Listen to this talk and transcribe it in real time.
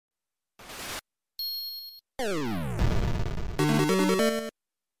Hello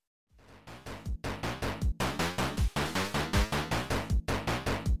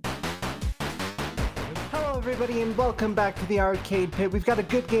everybody and welcome back to the Arcade Pit. We've got a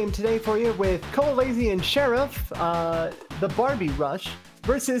good game today for you with KowalLazy and Sharif, the Barbie Rush,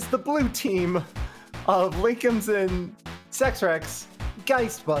 versus the blue team of Linkums and Seckswrecks,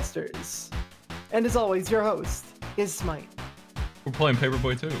 Geistbusters. And as always, your host is Smite. We're playing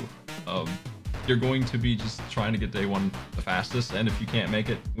Paperboy 2. You're going to be just trying to get day one the fastest, and if you can't make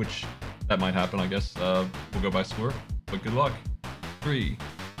it, which that might happen, I guess, we'll go by score. But good luck. 3,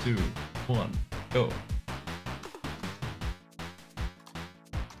 2, 1, go.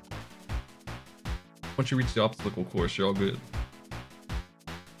 Once you reach the obstacle course, you're all good.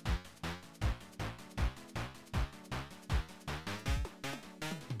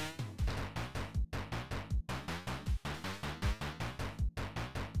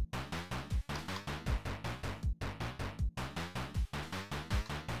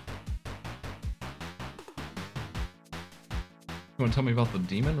 You want to tell me about the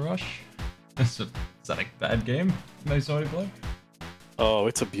Demon Rush? Is that a bad game? Nice already play? Oh,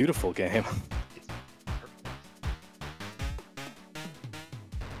 it's a beautiful game.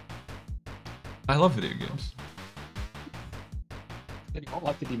 I love video games. You all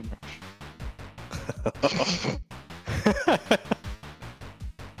like the Demon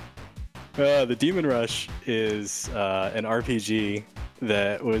Rush. The Demon Rush is an RPG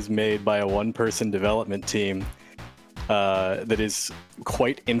that was made by a one-person development team that is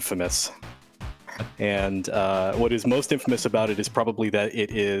quite infamous. And what is most infamous about it is probably that it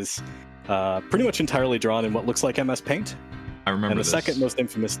is pretty much entirely drawn in what looks like MS Paint. I remember And the this. second most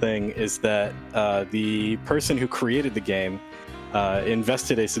infamous thing is that the person who created the game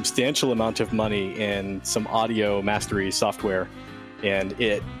invested a substantial amount of money in some audio mastery software, and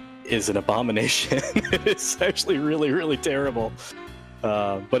it is an abomination. It's actually really, really terrible.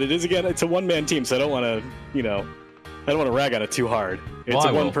 But it is, again, it's a one-man team, so I don't want to, I don't want to rag on it too hard. It's Well,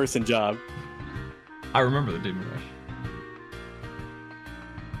 a one-person job. I remember the Demon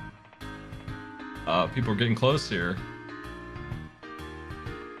Rush. People are getting close here.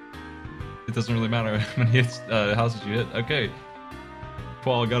 It doesn't really matter how many hits, houses you hit. Okay.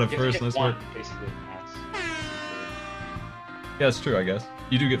 Koala got it first. Nice work. Basically, Yeah, it's true, I guess.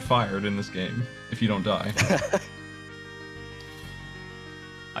 You do get fired in this game if you don't die.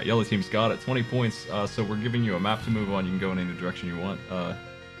 Yellow team's got it. 20 points. So we're giving you a map to move on. You can go in any direction you want.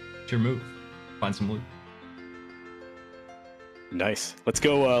 It's your move. Find some loot. Nice. Let's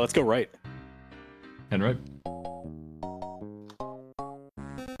go right. And right.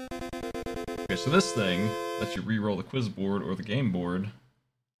 Okay, so this thing lets you re-roll the quiz board or the game board.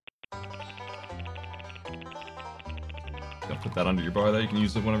 Gotta put that under your bar there. You can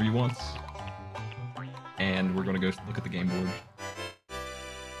use it whenever you want. And we're gonna go look at the game board.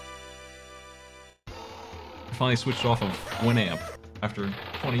 I finally switched off of Winamp after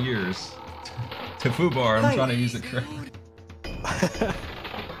 20 years to Foobar, and I'm trying to use it correctly.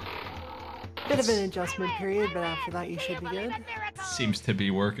 Bit of an adjustment period, but after that you should be good. Seems to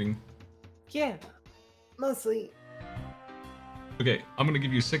be working. Yeah, mostly. Okay, I'm gonna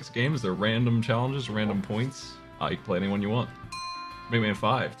give you 6 games. They're random challenges, random points. You can play anyone you want. Mega Man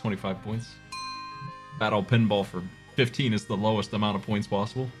 5, 25 points. Battle Pinball for 15 is the lowest amount of points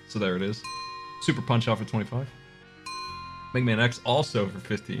possible, so there it is. Super Punch-Out for 25. Mega Man X also for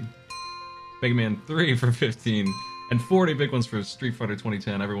 15. Mega Man 3 for 15. And 40 big ones for Street Fighter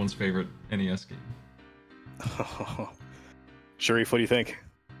 2010, everyone's favorite NES game. Sharif, what do you think?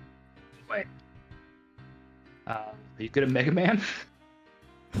 Wait. Are you good at Mega Man?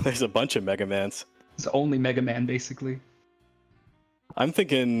 There's a bunch of Mega Mans. It's only Mega Man, basically. I'm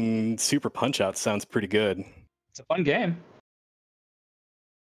thinking Super Punch-Out sounds pretty good. It's a fun game.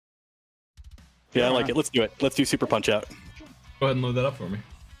 Yeah, I like it. Let's do it. Let's do Super Punch-Out. Go ahead and load that up for me.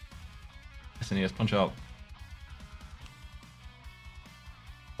 SNES Punch-Out.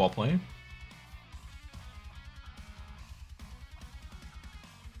 While playing?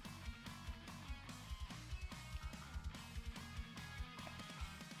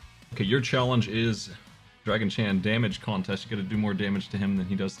 Okay, your challenge is Dragon Chan damage contest. You gotta do more damage to him than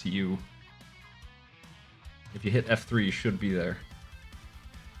he does to you. If you hit F3, you should be there.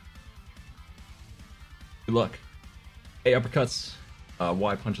 Good luck. A uppercuts,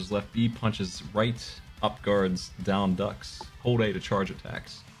 Y punches left, B punches right, up guards, down ducks. Hold A to charge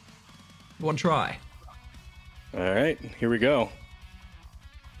attacks. One try. All right, here we go.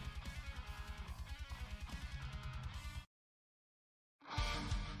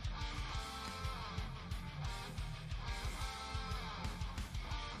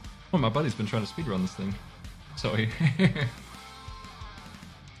 Oh, my buddy's been trying to speedrun this thing. So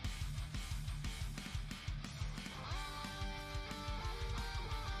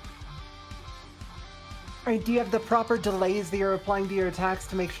Alright, do you have the proper delays that you're applying to your attacks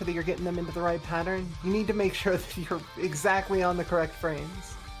to make sure that you're getting them into the right pattern? You need to make sure that you're exactly on the correct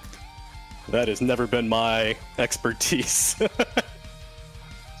frames. That has never been my expertise.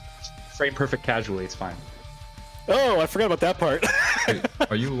 Frame perfect casually, it's fine. Oh, I forgot about that part. Wait,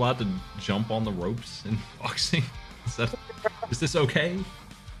 are you allowed to jump on the ropes in boxing? Is this okay?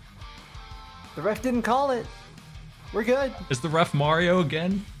 The ref didn't call it. We're good. Is the ref Mario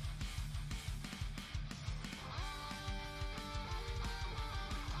again?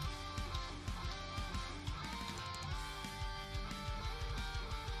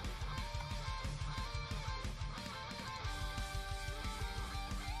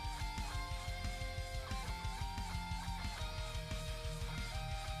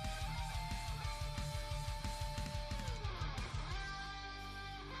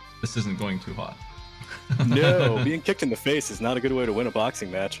 This isn't going too hot. No, being kicked in the face is not a good way to win a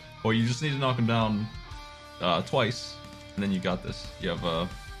boxing match. Well, you just need to knock him down twice, and then you got this. You have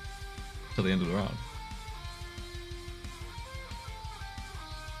till the end of the round.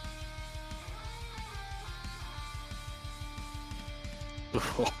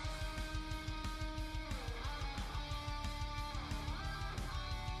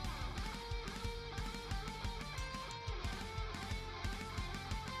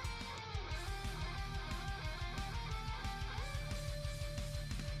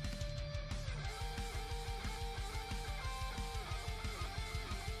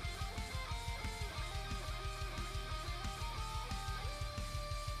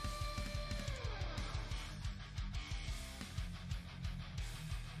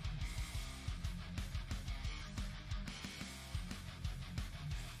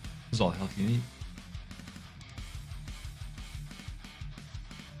 This is all the health you need.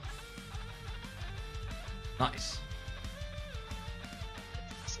 Nice.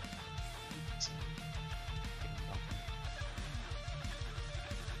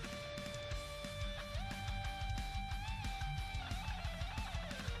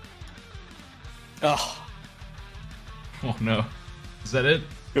 Oh, Oh no. Is that it?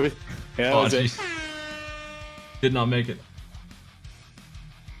 yeah, that Oh was it. jeez. Did not make it.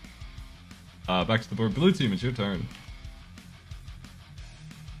 Back to the board. Blue team, it's your turn.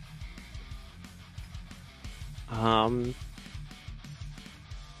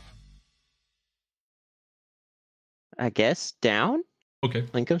 I guess down? Okay.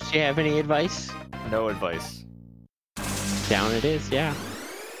 Linkums, do you have any advice? No advice. Down it is, yeah.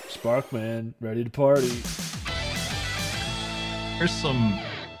 Sparkman, ready to party. Here's some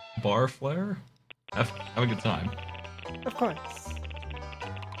bar flair. Have a good time. Of course.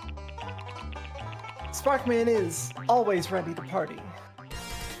 Sparkman is always ready to party.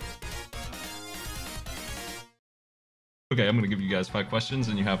 Okay, I'm gonna give you guys 5 questions,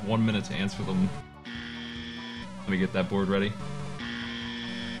 and you have 1 minute to answer them. Let me get that board ready.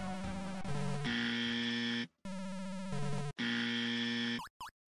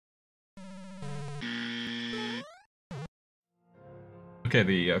 Okay,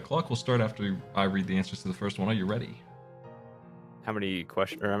 the clock will start after I read the answers to the first one. Are you ready? How many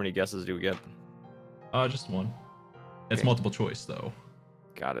how many guesses do we get? Just one. It's Okay. multiple choice, though.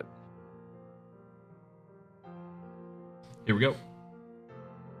 Got it. Here we go.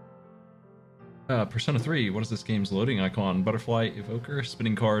 Persona 3, what is this game's loading icon? Butterfly, evoker,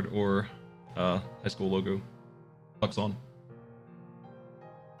 spinning card, or high school logo? Clock's on.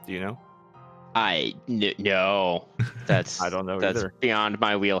 Do you know? No. That's I don't know that's either. beyond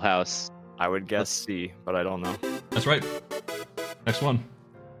my wheelhouse. I would guess C, but I don't know. That's right. Next one.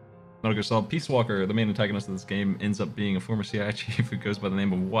 Metal Gear Solid Peace Walker, the main antagonist of this game, ends up being a former CIA chief who goes by the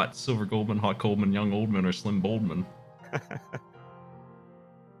name of what? Silver Goldman, Hot Coldman, Young Oldman, or Slim Boldman?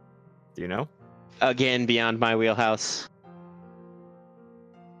 Do you know? Again, beyond my wheelhouse.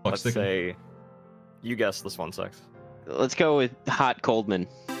 Clock's Let's ticking. say you guess this one, Sex. Let's go with Hot Coldman.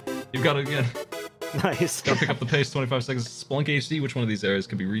 You've got it again. Nice. Gotta pick up the pace, 25 seconds. Splunk HD, which one of these areas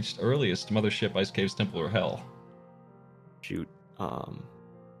can be reached earliest? Mothership, Ice Caves, Temple, or Hell? Shoot. I'm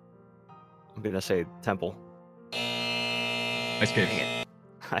gonna say Temple. Ice Caves.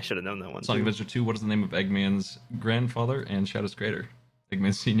 I should have known that one. Sonic too. Adventure 2, what is the name of Eggman's grandfather and Shadow's creator?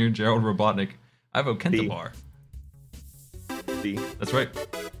 Eggman Sr., Gerald Robotnik. I vote Kentabar. D. That's right.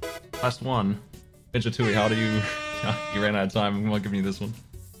 Last one. Ninja Tui, how do you... you ran out of time. I'm not giving you this one.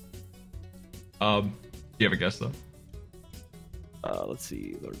 Do you have a guess, though? Let's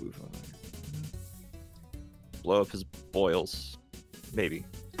see. Lord Wu-Fang. Blow up his boils. Maybe.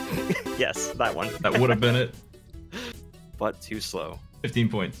 Yes, that one. That would have been it. but too slow. 15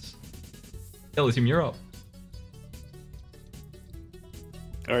 points. Yellow team, you're up.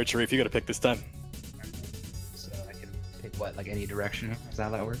 All right, Sharif, you got to pick this time. So I can pick what, like any direction? Is that how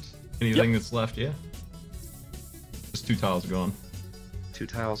that works? Anything that's left, yeah. Just 2 tiles gone. 2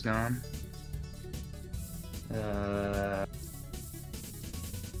 tiles gone.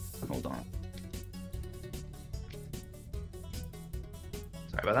 Hold on.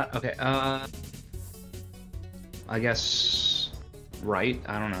 Sorry about that. Okay. I guess right.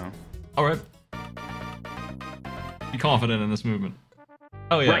 I don't know. All right. Be confident in this movement.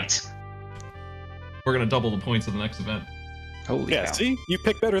 Oh yeah. Right. We're gonna double the points of the next event. Holy Yeah, cow. see? You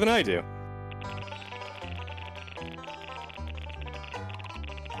pick better than I do.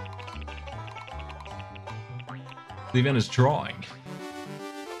 The event is drawing.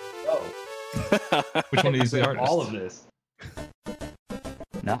 Oh. Which one of these is the artist? All of this.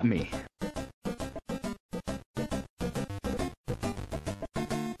 Not me.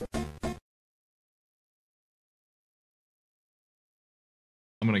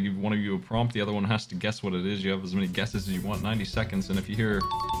 I'm gonna give one of you a prompt. The other one has to guess what it is. You have as many guesses as you want. 90 seconds. And if you hear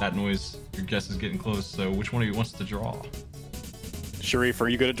that noise, your guess is getting close. So which one of you wants to draw? Sharif, are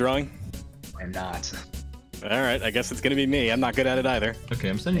you good at drawing? I'm not. All right, I guess it's going to be me. I'm not good at it either. Okay,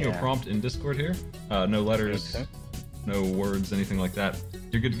 I'm sending you a Yeah. prompt in Discord here. No letters, Okay. no words, anything like that.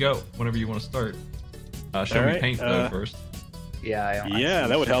 You're good to go whenever you want to start. Show All me right, paint though first. Yeah, Yeah,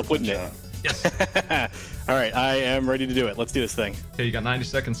 that would help, wouldn't it? Yes. All right, I am ready to do it. Let's do this thing. Okay, you got 90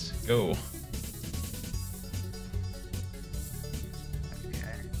 seconds. Go.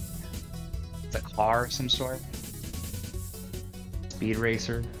 Okay. It's a car of some sort. Speed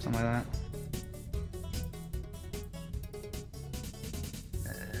racer, something like that.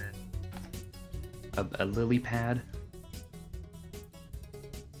 A lily pad.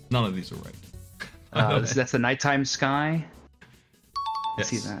 None of these are right. That's the nighttime sky. Yes.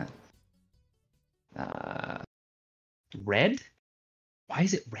 See that? Red? Why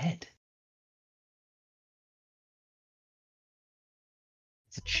is it red?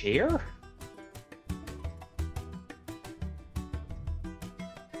 It's a chair?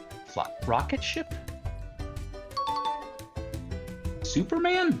 Rocket ship?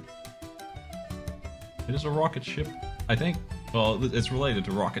 Superman? It is a rocket ship, I think. Well, it's related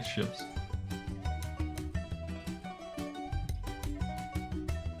to rocket ships.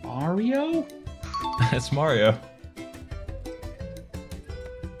 Mario? It's Mario.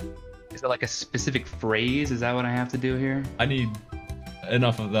 Is that like a specific phrase? Is that what I have to do here? I need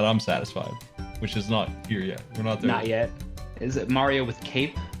enough of that I'm satisfied, which is not here yet. We're not there. Not yet. Is it Mario with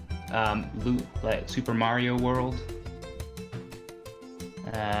cape? Like Super Mario World?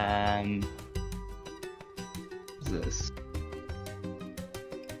 What's this?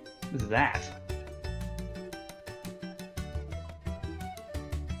 What is that?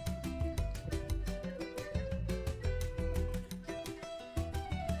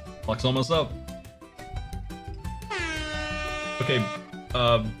 Clock's almost up. Okay,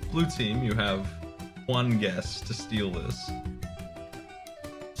 blue team, you have one guess to steal this.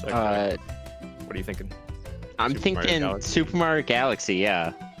 So, Uh, what are you thinking? I'm Super Mario thinking Galaxy. Super Mario Galaxy.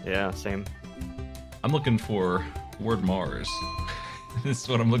 Yeah. Yeah, same. I'm looking for the word Mars. This is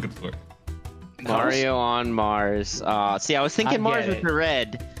what I'm looking for. Mario on Mars. See, I was thinking I Mars get with it. the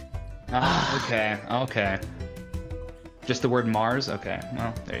red. Okay. Just the word Mars? Okay,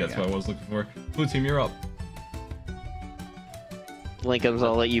 well, there you That's go. what I was looking for. Blue team, you're up. Linkums,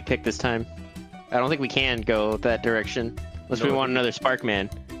 I'll let you pick this time. I don't think we can go that direction. Unless we No. want another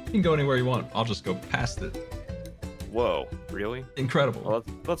Sparkman. You can go anywhere you want. I'll just go past it. Whoa, really? Incredible. Well,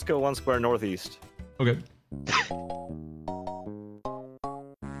 let's go 1 square northeast. Okay.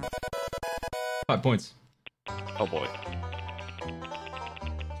 5 points. Oh boy.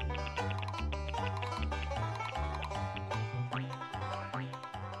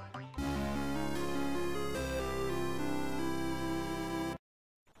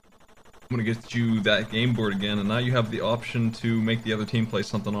 I'm gonna get you that game board again, and now you have the option to make the other team play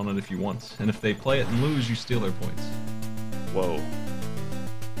something on it if you want. And if they play it and lose, you steal their points. Whoa.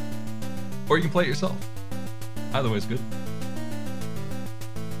 Or you can play it yourself. Either way is good.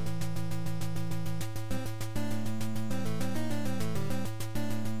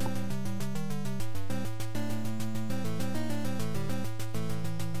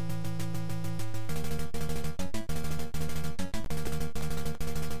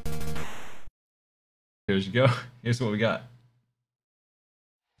 Here you go. Here's what we got.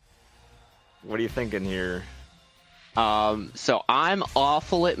 What are you thinking here? So I'm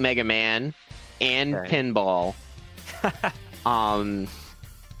awful at Mega Man and Okay. pinball.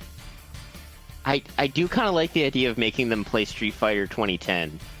 I do kind of like the idea of making them play Street Fighter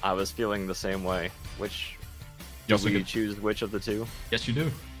 2010. I was feeling the same way. Which do also we could- choose which of the two? Yes, you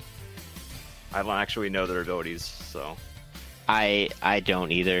do. I don't actually know their abilities, so I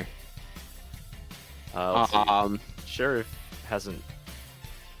don't either. let's see. Sharif hasn't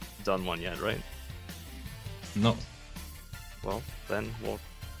done one yet, right? No. Well, then we'll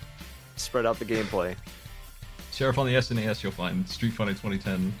spread out the gameplay. Sheriff on the SNES, you'll find Street Fighter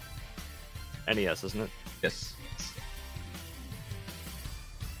 2010. NES, isn't it? Yes.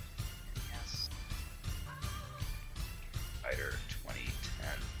 Fighter 2010.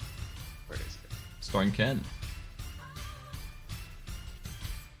 Where is it? Starring Ken.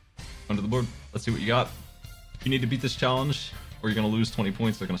 Under the board. Let's see what you got. If you need to beat this challenge, or you're going to lose 20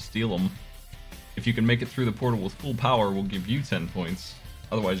 points, they're going to steal them. If you can make it through the portal with full power, we'll give you 10 points.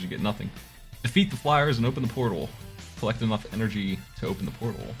 Otherwise, you get nothing. Defeat the flyers and open the portal. Collect enough energy to open the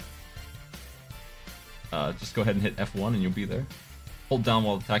portal. Just go ahead and hit F1 and you'll be there. Hold down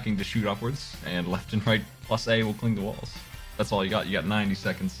while attacking to shoot upwards, and left and right plus A will cling to walls. That's all you got. You got 90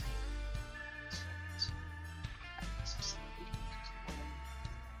 seconds.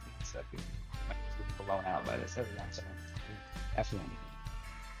 Blown out by this. Everyone, so F1.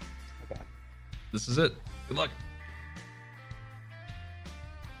 Okay. This is it. Good luck.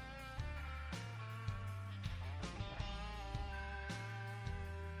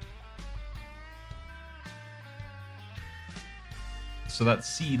 So that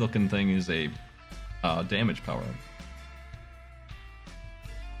C-looking thing is a damage power-up.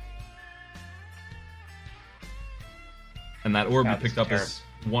 And that orb you God, this picked is up is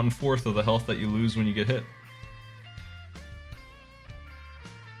 1/4 of the health that you lose when you get hit.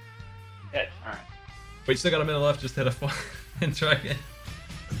 Hit. All right. But you still got a minute left, just hit F1 and try again.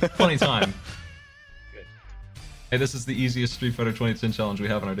 Plenty time. Good. Hey, this is the easiest Street Fighter 2010 challenge we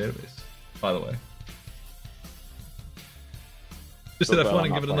have in our database, by the way. Just hit F1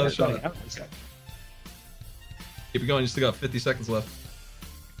 and give it another shot. Keep it going, you still got 50 seconds left.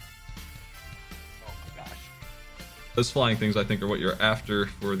 Oh my gosh. Those flying things, I think, are what you're after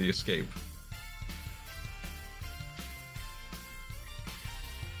for the escape.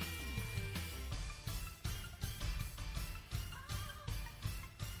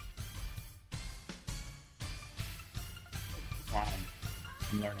 Fine.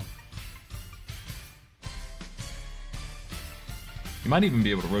 I'm learning. You might even be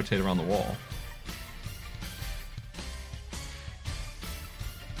able to rotate around the wall.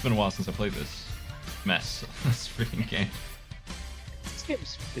 It's been a while since I played this mess. This freaking game. This game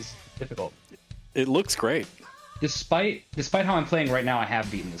is difficult. It looks great. Despite how I'm playing right now, I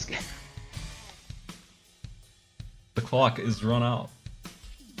have beaten this game. The clock is run out.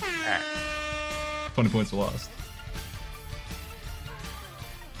 Alright. 20 points are lost.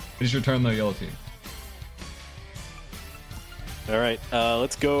 It is your turn though, yellow team. All right,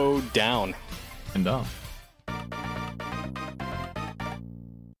 let's go down. And down.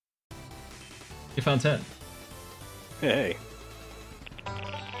 You found 10. Hey.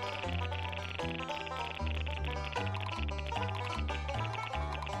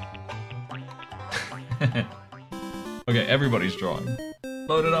 Okay, everybody's drawing.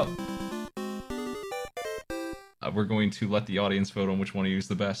 Load it up. We're going to let the audience vote on which one of you is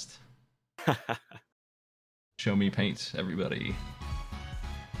the best. Show me paint, everybody.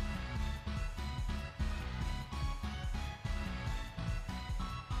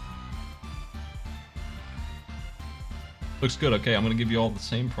 Looks good. Okay, I'm gonna give you all the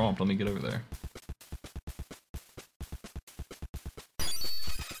same prompt. Let me get over there.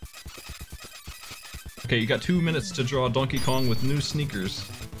 Okay, you got 2 minutes to draw Donkey Kong with new sneakers.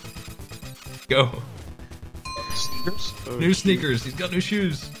 Go. Sneakers? New sneakers. He's got new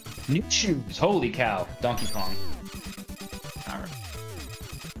shoes. New shoes. Holy cow. Donkey Kong. Alright.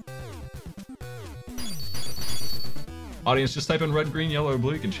 Audience, just type in red, green, yellow, or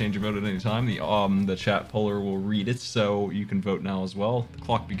blue. You can change your vote at any time. The chat poller will read it, so you can vote now as well. The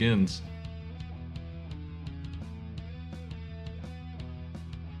clock begins.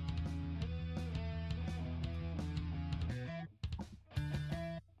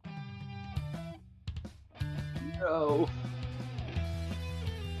 No.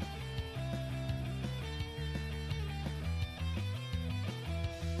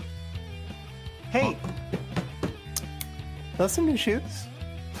 Hey! Those some new shoes?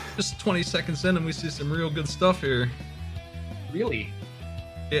 Just 20 seconds in and we see some real good stuff here. Really?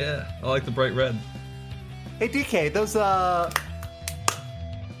 Yeah, I like the bright red. Hey DK, those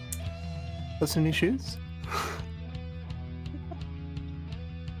some new shoes?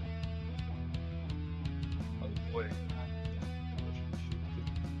 Oh boy.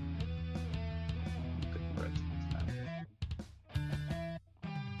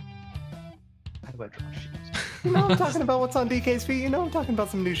 wet dry shoes. You know I'm talking about what's on DK's feet. You know I'm talking about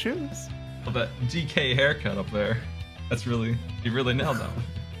some new shoes. Oh, that DK haircut up there. That's really, you really nailed that one.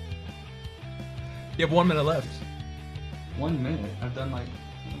 You have 1 minute left. 1 minute? I've done like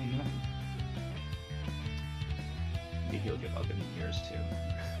 20 minutes. Maybe he'll give up in years too.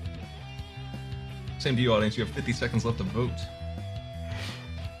 Same to you, audience. You have 50 seconds left to vote.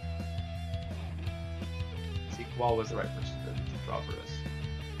 See, Koal was the right person to draw for us.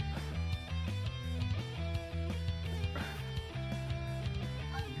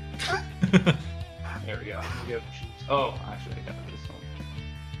 There we go. We have shoes. Oh, actually, I got this one.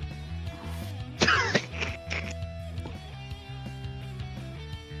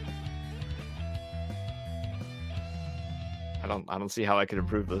 I don't see how I could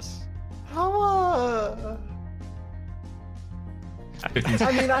improve this. How, 15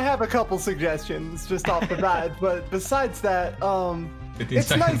 I mean, I have a couple suggestions just off the bat, but besides that, 15 it's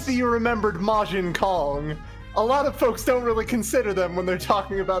seconds. nice that you remembered Majin Kong. A lot of folks don't really consider them when they're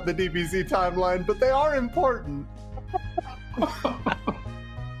talking about the DBZ timeline, but they are important. Go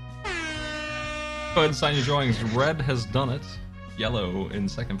ahead and sign your drawings. Red has done it. Yellow in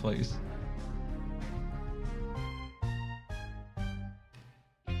second place.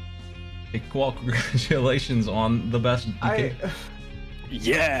 Hey, Koal, congratulations on the best DK.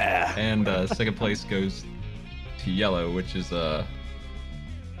 Yeah. And second place goes to Yellow, which is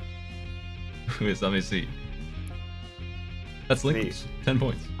who is? Let me see. That's Linkums. 10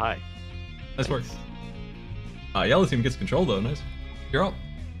 points. Hi. Nice work. Yellow team gets control though. Nice. You're up.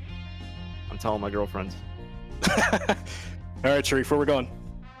 I'm telling my girlfriend. All right, Sharif, where we going?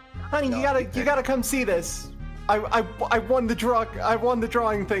 Honey, you gotta come see this. I won the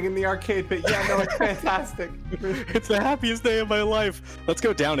drawing thing in the arcade pit. Yeah, no, it's fantastic. It's the happiest day of my life. Let's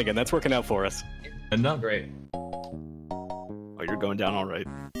go down again. That's working out for us. And none. Great. Oh, you're going down all right.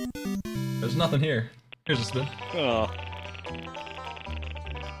 There's nothing here. Here's a spin. Oh.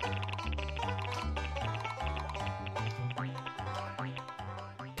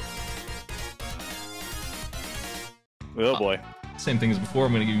 Oh boy. Same thing as before.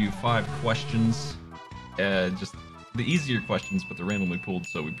 I'm going to give you 5 questions. Just the easier questions, but they're randomly pulled,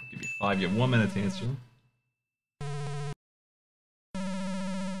 so we give you 5. You have 1 minute to answer them.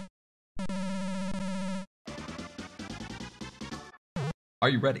 Are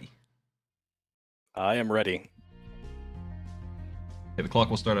you ready? I am ready. Okay, the clock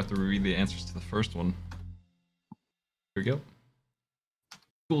will start after we read the answers to the first one. Here we go.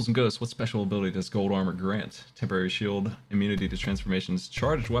 Ghouls and Ghosts, what special ability does Gold Armor grant? Temporary shield, immunity to transformations,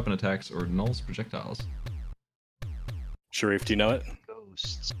 charged weapon attacks, or nulls projectiles? Sharif, do you know it?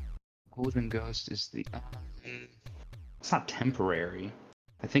 Ghosts. Golden Ghost is the. It's not temporary.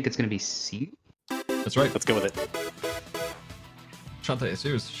 I think it's gonna be C. That's right. Let's go with it. Shantae,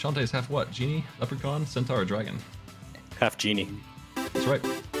 serious. Shantae is half what? Genie? Leprechaun? Centaur? Or dragon? Half genie. That's right.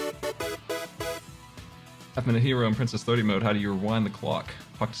 Half minute hero in Princess 30 mode. How do you rewind the clock?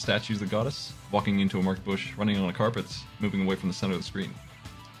 Talk to statues, the goddess, walking into a marked bush, running on a carpet, moving away from the center of the screen.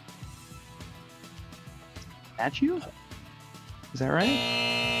 Statue? Is that right?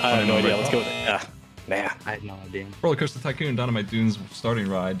 I have no idea. Let's go with it. Nah. I have no idea. Roller Coaster Tycoon, Dynamite Dunes, Starting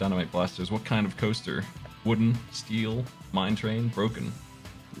Ride, Dynamite Blasters. What kind of coaster? Wooden, steel, mine train, broken.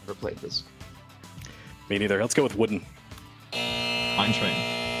 Never played this. Me neither. Let's go with wooden. Mine train.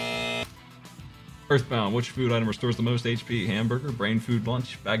 Earthbound, which food item restores the most HP? Hamburger, brain food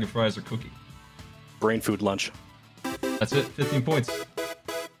lunch, bag of fries, or cookie? Brain food lunch. That's it. 15 points.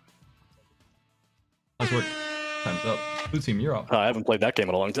 Nice work. Time's up. Blue team, you're up. I haven't played that game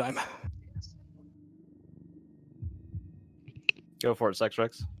in a long time. Go for it,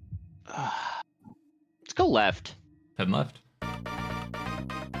 Seckswrecks. Let's go left. Heading left.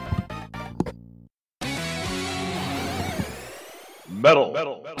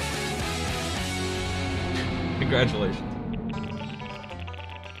 Metal. Congratulations.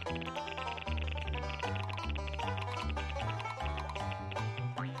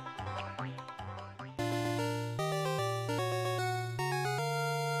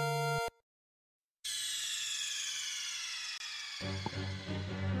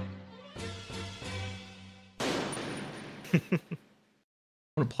 I'm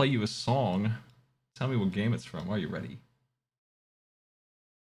gonna play you a song. Tell me what game it's from. Are you ready?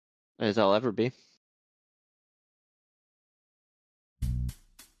 As I'll ever be.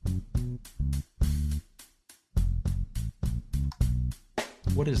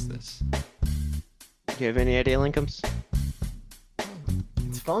 What is this? Do you have any idea, Linkums?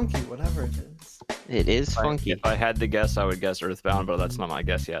 It's funky, whatever it is. It is funky. If I had to guess, I would guess Earthbound, but that's not my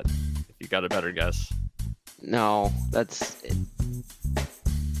guess yet. If you got a better guess, No, that's.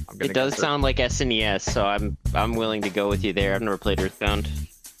 I'm It does sound like SNES, so I'm willing to go with you there. I've never played Earthbound.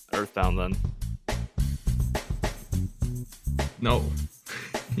 Earthbound then. No.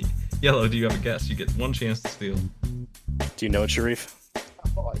 Yellow, do you have a guess? You get one chance to steal. Do you know it, Sharif?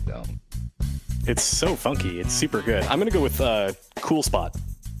 Oh, I don't. It's so funky. It's super good. I'm gonna go with Cool Spot.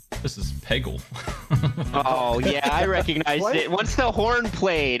 This is Peggle. Oh yeah, I recognized What? it. Once the horn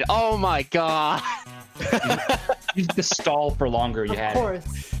played, oh my god. You the stall for longer. You Of had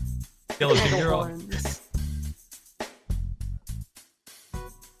course. Yellow, Peggle you're up. horns.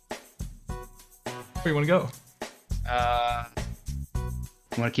 Where you want to go? it.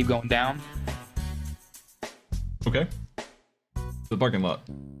 You want to keep going down? Okay. The parking lot.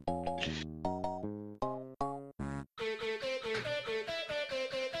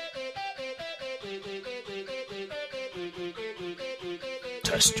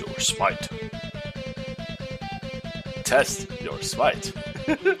 Test your smite. Test your smite.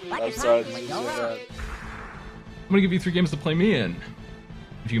 I'm sorry, this is so bad. I'm gonna give you 3 games to play me in.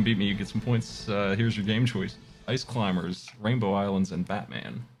 If you can beat me, you get some points. Here's your game choice: Ice Climbers, Rainbow Islands, and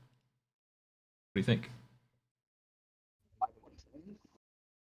Batman. What do you think?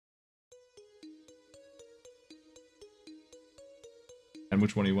 And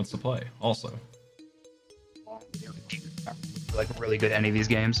which one he wants to play, also. Like really good at any of these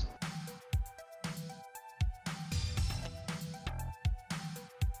games.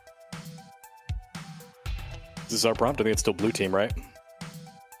 This is our prompt. I think it's still blue team, right?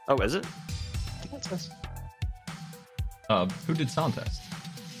 Oh, is it? Who did sound test?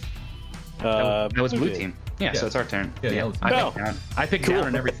 That was who blue did? team. Yeah, Yeah. so it's our turn. Yeah, yellow team. I picked Cool. down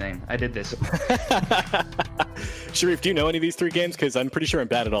and everything. I did this. Sharif, do you know any of these 3 games? Because I'm pretty sure I'm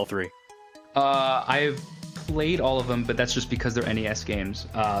bad at all 3. I've played all of them, but that's just because they're NES games.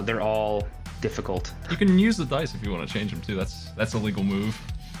 They're all difficult. You can use the dice if you want to change them too. That's a legal move.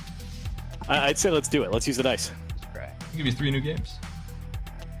 I'd say let's do it. Let's use the dice. Right. I'll give you 3 new games: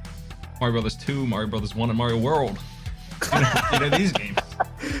 Mario Brothers 2, Mario Brothers 1, and Mario World. You know these games.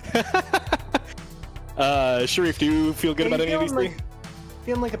 Sharif, do you feel good Are about you any of these feeling 3?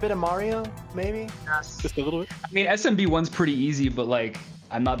 Feeling like a bit of Mario, maybe? Just a little bit? I mean, SMB one's pretty easy, but like,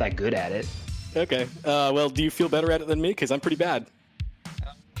 I'm not that good at it. Okay. Well, do you feel better at it than me? Because I'm pretty bad.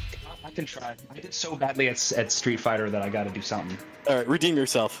 I can try. I did so badly at Street Fighter that I got to do something. All right, redeem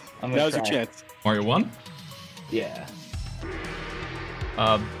yourself. I'm gonna Now's your try. chance. Mario 1? Yeah.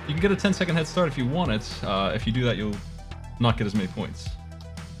 You can get a 10-second head start if you want it. If you do that, you'll not get as many points.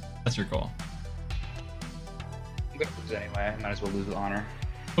 That's your call. I'm gonna lose anyway. I might as well lose with honor.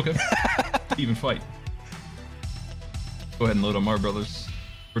 Okay. Even fight. Go ahead and load up Mario Brothers.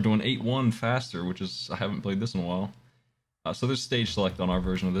 We're doing 8-1 faster, which is, I haven't played this in a while. So there's stage select on our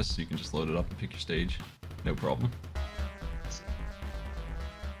version of this, so you can just load it up and pick your stage. No problem.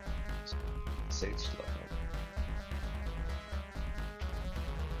 Sage slow.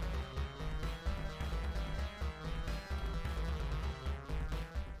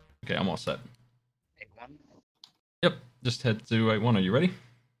 Okay, I'm all set. 8-1. Yep, just head to 8-1. Are you ready?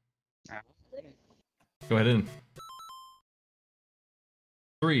 Go ahead in.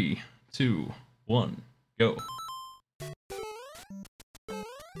 3, 2, 1, go.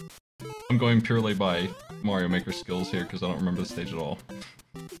 I'm going purely by Mario Maker skills here because I don't remember the stage at all.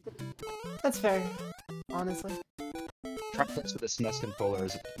 That's fair, honestly. Trying to with the SNES controller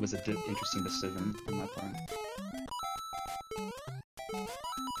was an interesting decision on my part.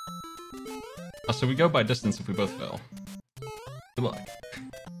 So we go by distance if we both fail. Good luck.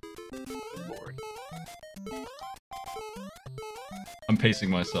 Boring. I'm pacing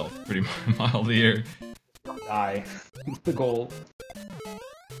myself pretty mildly here. Don't die. The goal.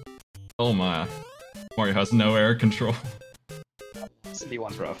 Oh my. Mario has no air control. City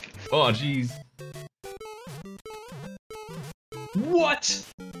one's rough. Oh jeez. What?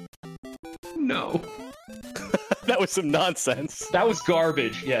 No. That was some nonsense. That was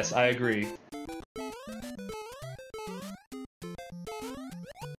garbage. Yes, I agree.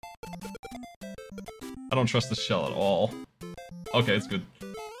 I don't trust the shell at all. Okay, it's good.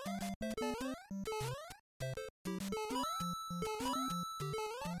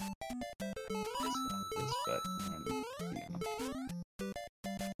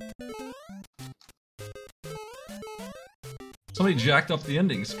 Somebody jacked up the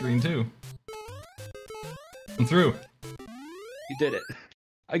ending screen too. I'm through. You did it.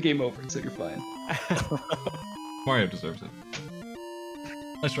 I game over, so you're fine. Mario deserves it.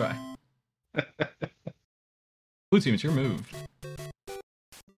 Let's try. Blue team, it's your move.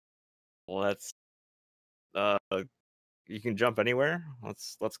 Well, that's you can jump anywhere.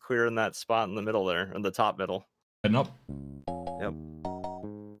 Let's clear in that spot in the middle there, in the top middle. Heading up. Yep.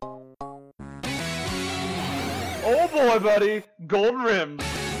 Oh boy, buddy. Golden rims.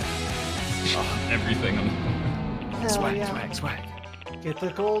 Everything. Hell Swag, yeah. swag, swag. Get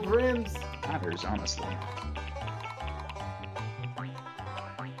the gold rims. Matters, honestly.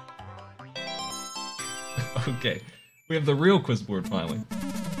 Okay, we have the real quiz board finally.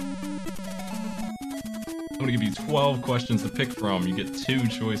 I'm gonna give you 12 questions to pick from. You get 2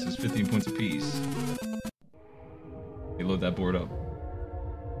 choices, 15 points apiece. You load that board up.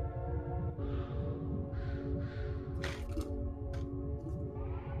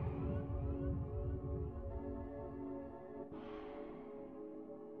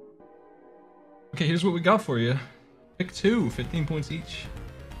 Okay, here's what we got for you. Pick 2, 15 points each.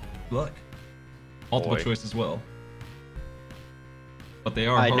 Good luck. Multiple Boy. choice as well. But they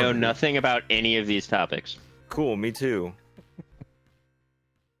are I know harder. nothing about any of these topics. Cool, me too.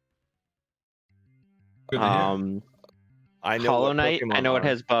 Good to hear. I know Hollow what Knight, I Pokemon know it are.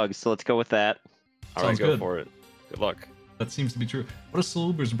 has bugs, so let's go with that. All right, Sounds go good. for it. Good luck. That seems to be true. What does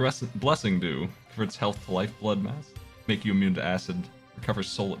Saluber's Blessing do? Converts health to life blood mass? Make you immune to acid? Recovers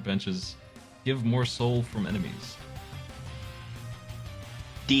soul at benches? Give more soul from enemies?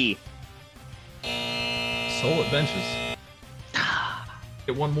 D. Soul at benches.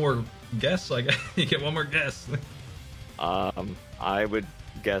 Get one more guess, I guess. You get one more guess. I would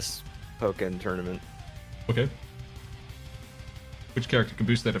guess Pokken Tournament. Okay. Which character can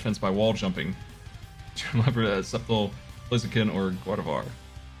boost their defense by wall jumping? Remember Septal, Blaziken, or Gardevoir?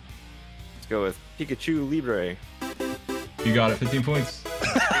 Let's go with Pikachu Libre. You got it, 15 points.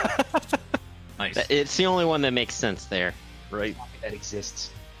 Nice. It's the only one that makes sense there. Right. That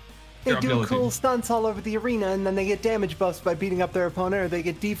exists. They You're up, do Yellow cool Team. stunts all over the arena, and then they get damage buffs by beating up their opponent, or they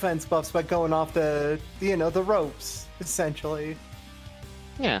get defense buffs by going off the ropes, essentially.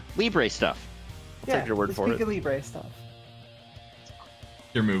 Yeah, Libre stuff. take your word the for it. Speak Libre stuff.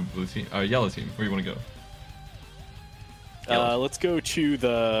 Your move, blue team. Yellow team. Where you want to go? Let's go to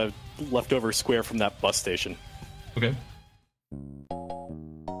the leftover square from that bus station. Okay.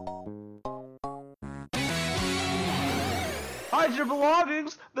 Hide your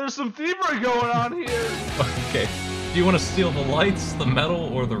belongings. There's some thievery going on here. Okay. Do you want to steal the lights, the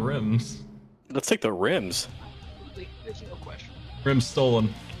metal, or the rims? Let's take the rims. There's no question. Rims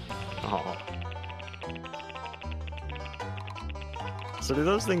stolen. Oh. So do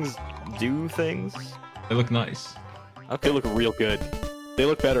those things do things? They look nice. They look real good. They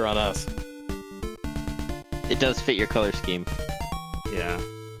look better on us. It does fit your color scheme. Yeah.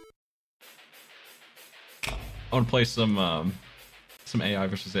 I want to play some AI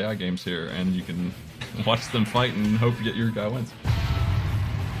versus AI games here, and you can watch them fight and hope you get your guy wins.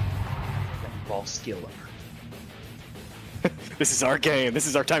 Raw skill. This is our game. This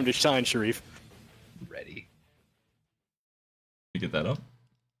is our time to shine, Sharif. Ready. You get that up?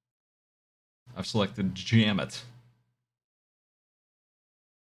 I've selected Jam It.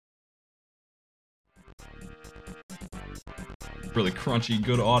 Really crunchy,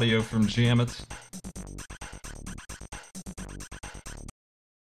 good audio from Jam It.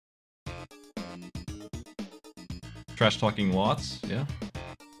 Trash talking lots, yeah.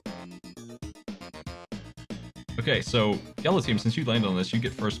 Okay, so yellow team, since you landed on this, you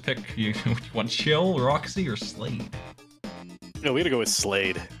get first pick. You want Chill, Roxy, or Slade? No, we gotta go with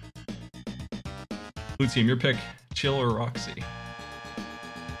Slade. Blue team, your pick, Chill or Roxy?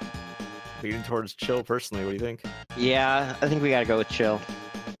 Leading towards chill personally, what do you think? Yeah, I think we gotta go with chill.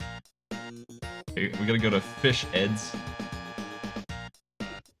 Okay, we gotta go to Fish Eds.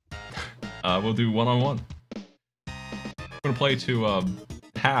 We'll do one-on-one. We're gonna play to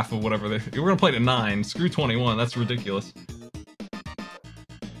half of whatever they. We're gonna play to 9. Screw 21. That's ridiculous.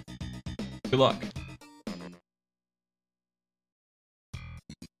 Good luck.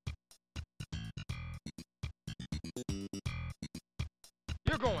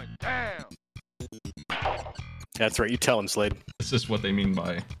 You're going down. That's right. You tell him, Slade. It's just what they mean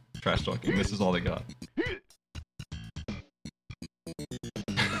by trash talking. This is all they got.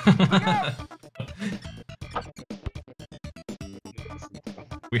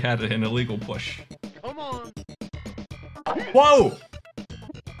 We had an illegal push. Come on. Whoa!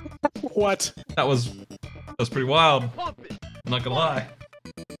 What? That was pretty wild. Pump it. I'm not gonna lie.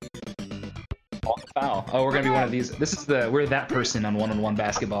 Foul. Oh, we're gonna be one of these. This is we're that person on one-on-one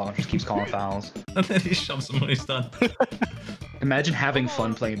basketball. Just keeps calling fouls. And then he shoves him when he's done. Imagine having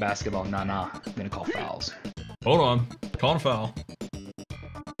fun playing basketball. Nah. I'm gonna call fouls. Hold on. Calling a foul.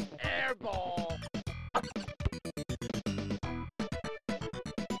 Air ball.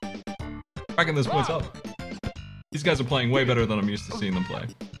 Cracking those points up. These guys are playing way better than I'm used to seeing them play.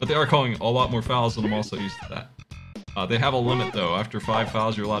 But they are calling a lot more fouls than I'm also used to that. They have a limit though. After 5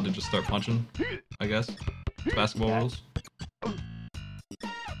 fouls, you're allowed to just start punching, I guess. Basketball rules.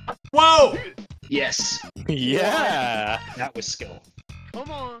 Whoa! Yes. Yeah. That was skill.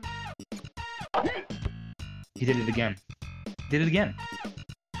 Come on. He did it again. Did it again.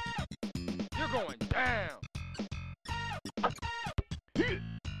 You're going down.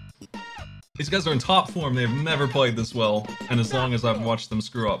 These guys are in top form. They've never played this well, and as long as I've watched them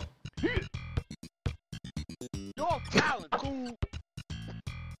screw up. You're talent, cool.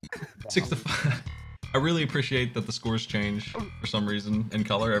 6-5. I really appreciate that the scores change for some reason in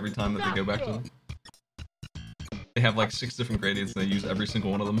color every time that they go back to them. They have like 6 different gradients and they use every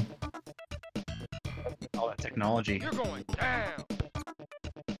single one of them. All that technology. You're going down.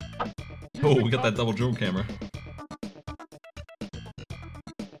 Oh, we got that double jewel camera.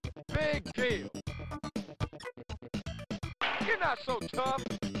 Big deal. You're not so tough.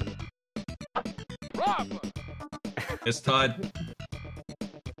 Robber. It's tied.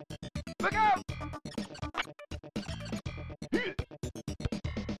 Look out.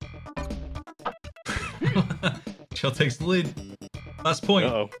 Shell takes the lead. Last point.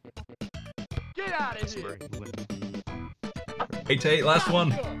 Uh-oh. Get out of here. 8-8, last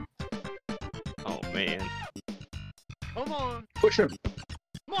one. Oh man. Come on. Push him.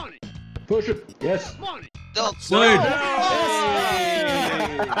 Money. Push him. Yes. Money. Slade!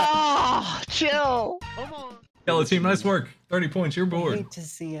 Oh, chill. Come on. Yellow team, nice work. 30 points, you're I bored. hate to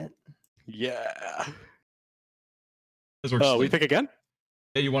see it. Yeah. Nice work, Oh, we Slade. pick again?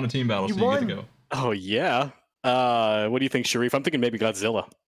 Yeah, you won a team battle, You so you won. get to go. Oh, yeah. What do you think, Sharif? I'm thinking maybe Godzilla.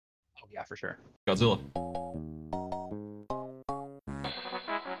 Oh yeah, for sure. Godzilla.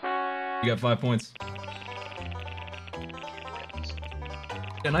 You got 5 points.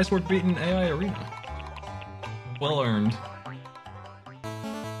 Yeah, nice work beating AI Arena. Well earned.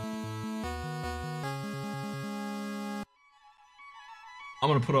 I'm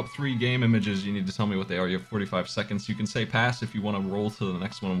gonna put up 3 game images. You need to tell me what they are. You have 45 seconds. You can say pass if you want to roll to the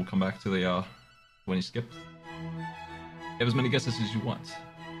next one, and we'll come back to the when you skipped. You have as many guesses as you want.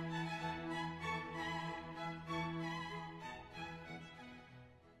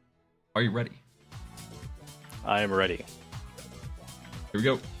 Are you ready? I am ready. Here we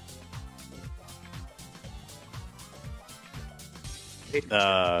go.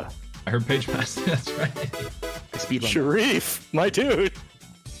 Uh, I heard page pass. That's right. The speed limit. Sharif, my dude.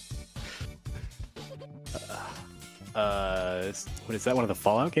 What is that? One of the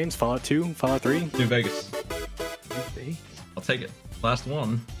Fallout games? Fallout 2? Fallout 3? New Vegas. I'll take it. Last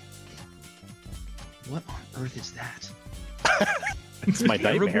one. What on earth is that? It's my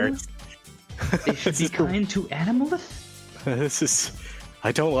nightmare. They should be kind to animals? This is.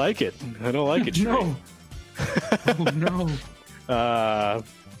 I don't like it. I don't like it. Sharif. Oh no.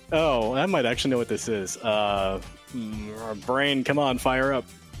 Oh, I might actually know what this is. Brain, come on, fire up.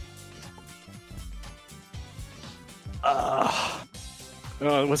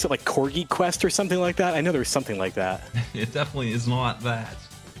 Was it like Corgi Quest or something like that? I know there was something like that. It definitely is not that.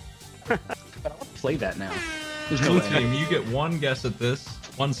 I'll play that now. There's no Blue way. team, you get 1 guess at this.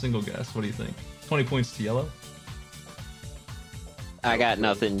 1 single guess. What do you think? 20 points to yellow. I got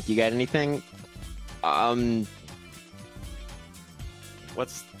nothing. You got anything?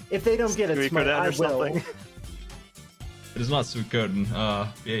 What's If they don't get it, Suikoden smart, I or will. something? It is not Suikoden.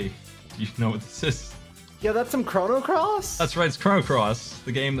 Yay. Do you know what this is? Yeah, that's some Chrono Cross? That's right, it's Chrono Cross,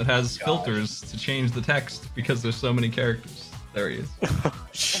 the game that has filters to change the text because there's so many characters. There he is.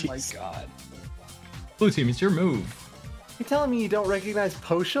 Jeez. God. Blue team, it's your move. You telling me you don't recognize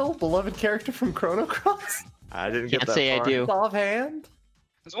Poshel, beloved character from Chrono Cross? I didn't get Can't that say far. I do. Offhand?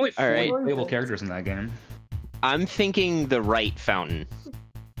 There's only 4 All right. playable characters in that game. I'm thinking the right fountain.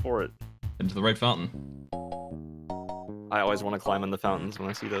 For it. Into the right fountain. I always want to climb in the fountains when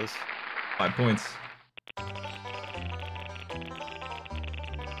I see those. 5 points.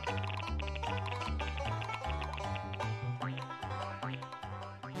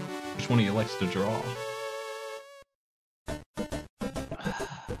 Which one of you likes to draw?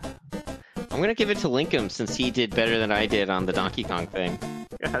 I'm gonna give it to Linkums since he did better than I did on the Donkey Kong thing.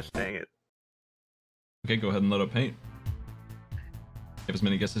 Gosh dang it. Okay, go ahead and load up paint. Give as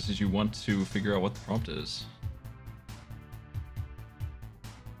many guesses as you want to figure out what the prompt is.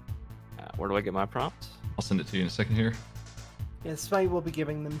 Where do I get my prompt? I'll send it to you in a second here. Yeah, Smite will be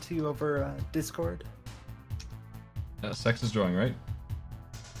giving them to you over Discord. Sex is drawing, right?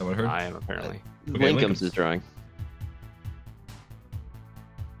 Is that what I heard? I am apparently. Okay, Linkums is drawing.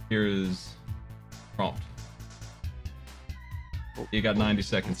 Here is prompt. You got 90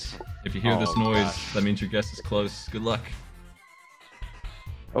 seconds. If you hear this Oh, noise, gosh. that means your guess is close. Good luck.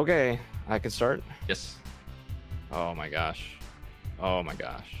 Okay, I can start. Yes. Oh my gosh. Oh my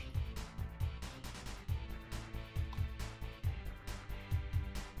gosh.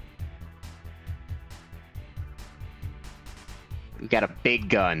 got a big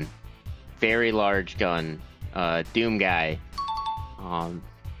gun, very large gun. Doom guy. Was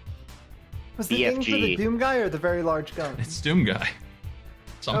the name for the Doom guy or the very large gun? It's Doom Guy.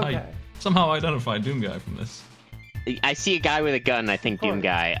 Somehow identify Doom Guy from this. I see a guy with a gun. I think Doom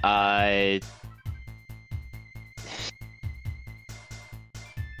guy.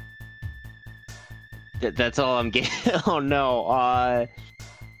 That's all I'm getting. Oh no.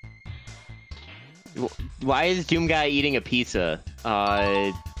 Why is Doom guy eating a pizza?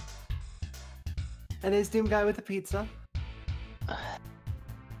 And is Doom guy with a pizza?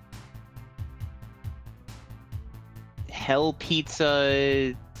 Hell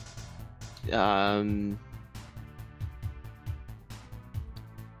pizza. 35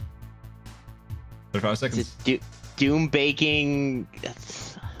 seconds. Doom baking.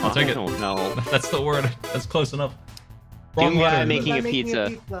 I'll take it. I don't know. That's the word. That's close enough. Wrong Doom guy letter. making a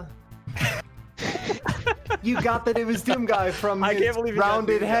pizza. You got that it was Doom guy from his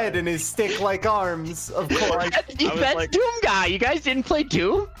rounded head and his stick-like arms, of course. That's like, Doom guy. You guys didn't play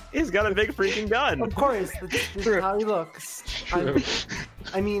Doom? He's got a big freaking gun. Of course, that's how he looks.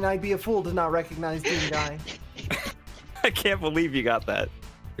 I mean, I'd be a fool to not recognize Doom guy. I can't believe you got that.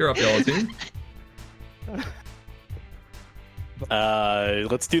 You're up, yellow team.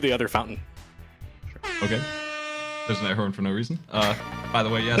 Let's do the other fountain. Okay. There's an air horn for no reason. By the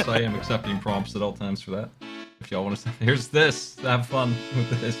way, yes, I am accepting prompts at all times for that. If y'all want to, here's this. Have fun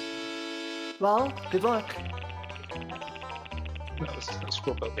with this. Well, good luck. No, this is no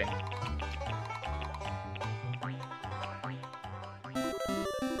squirrel boating.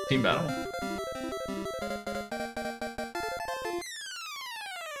 Team battle.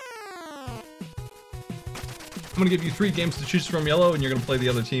 I'm gonna give you 3 games to choose from, yellow, and you're gonna play the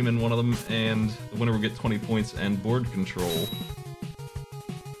other team in one of them, and the winner will get 20 points and board control.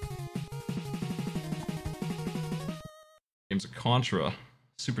 Games of Contra,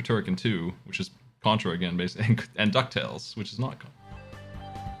 Super Turrican 2, which is Contra again, basically, and DuckTales, which is not Contra.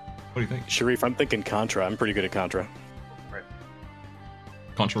 What do you think? Sharif, I'm thinking Contra. I'm pretty good at Contra. Right.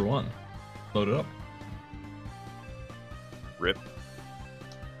 Contra 1. Load it up. Rip.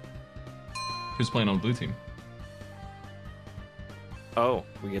 Who's playing on the blue team? Oh,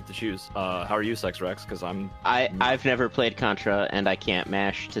 we get to choose. How are you, Seckswrecks? Because I've never played Contra, and I can't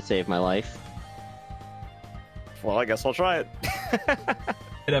mash to save my life. Well, I guess I'll try it.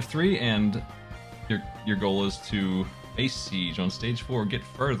 Hit F3, and your goal is to base siege on stage 4, get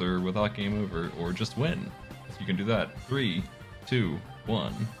further without game over, or just win. If you can do that. 3, 2,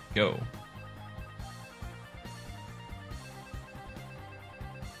 1, go.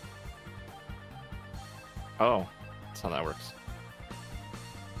 Oh, that's how that works.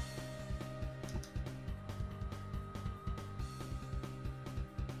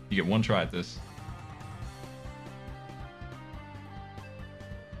 You get one try at this.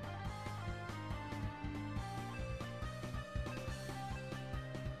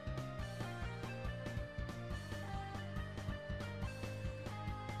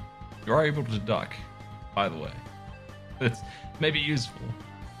 You are able to duck, by the way. It's maybe useful.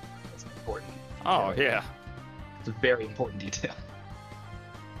 That's important. Oh, yeah. It's a very important detail.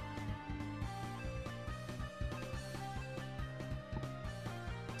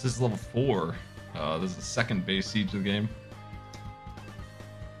 This is level 4. This is the second base siege of the game.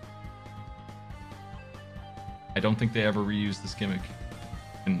 I don't think they ever reused this gimmick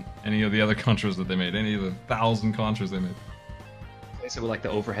in any of the other Contras that they made, any of the 1,000 Contras they made. So with like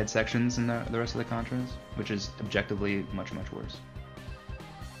the overhead sections in the rest of the Contras, which is objectively much, much worse.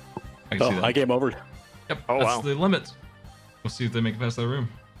 I can see that. I game over. Yep, Oh, that's wow. the limit. We'll see if they make it past that room.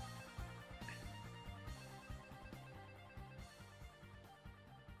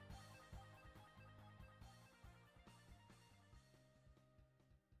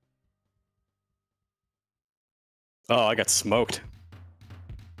 Oh, I got smoked.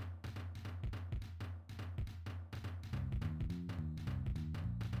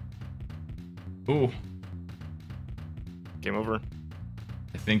 Ooh, Game over.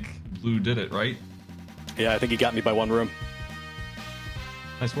 I think blue did it, right? Yeah, I think he got me by 1 room.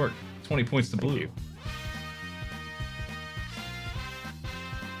 Nice work. 20 points to blue. you.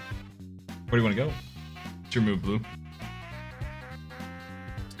 Where do you want to go? What's your move, blue?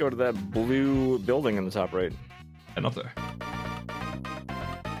 Let's go to that blue building in the top right. Heading up there.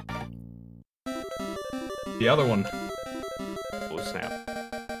 The other one. Oh, snap.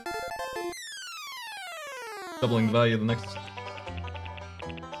 Doubling the value of the next.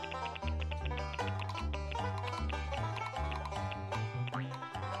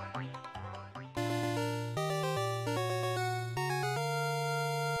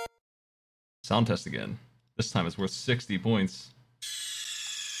 Sound test again. This time it's worth 60 points.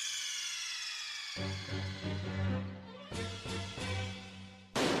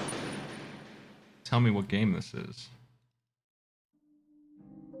 Tell me what game this is.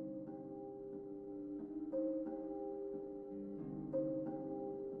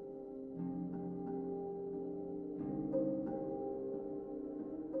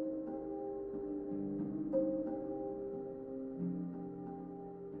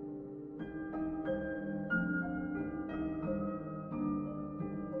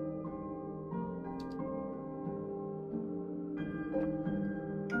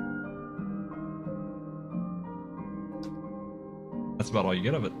 That's about all you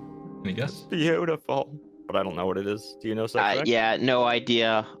get of it. Any guess? Beautiful. But I don't know what it is. Do you know Seckswrecks? Yeah, no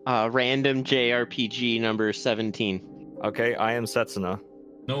idea. Random JRPG number 17. Okay, I am Setsuna.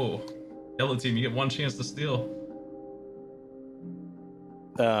 No. Yellow team, you get one chance to steal.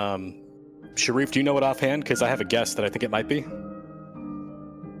 Sharif, do you know it offhand? Because I have a guess that I think it might be.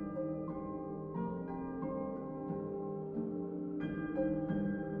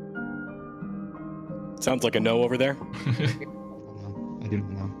 Sounds like a no over there. I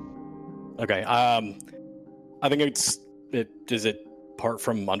didn't know. Okay. I think is it part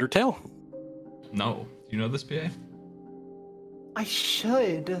from Undertale? No. Do you know this, PA? I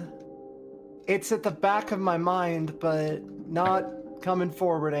should. It's at the back of my mind, but not coming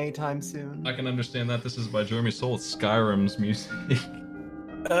forward anytime soon. I can understand that. This is by Jeremy Soule. It's Skyrim's music.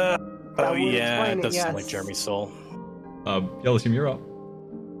 Oh would yeah, explain it it, does sound yes. like Jeremy Soule. Yellow team, you're up.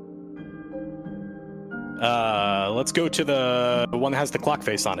 Let's go to the one that has the clock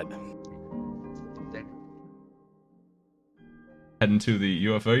face on it. Heading to the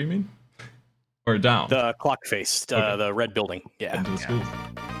UFO, you mean? Or down? The clock face, Okay. the red building. Yeah. Heading to the school.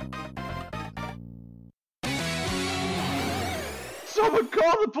 Someone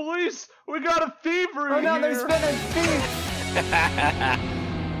call the police! We got a thievery Oh no, here! there's been a thief!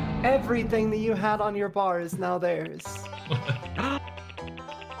 Everything that you had on your bar is now theirs.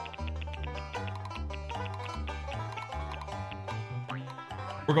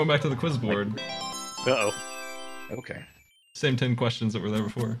 We're going back to the quiz board. Uh-oh. Okay. Same 10 questions that were there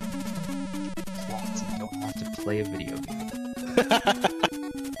before. As long as I don't have to play a video game.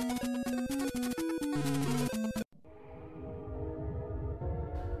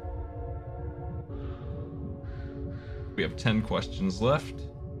 We have 10 questions left.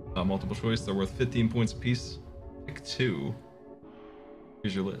 Multiple choice. They're worth 15 points apiece. Pick 2.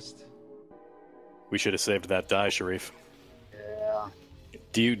 Here's your list. We should have saved that die, Sharif. Yeah.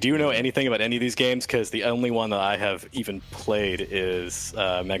 Do you know anything about any of these games? Because the only one that I have even played is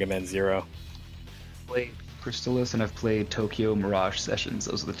Mega Man Zero. Played Crystalis and I've played Tokyo Mirage Sessions.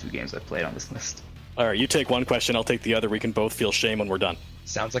 Those are the two games I've played on this list. All right, you take one question, I'll take the other. We can both feel shame when we're done.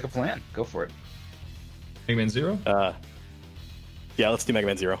 Sounds like a plan. Go for it. Mega Man Zero? Yeah, let's do Mega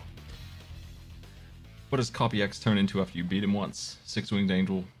Man Zero. What does Copy X turn into after you beat him once? Six-winged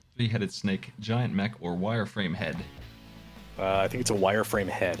angel, three-headed snake, giant mech, or wireframe head? I think it's a wireframe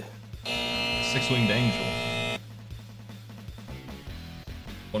head. Six-winged angel.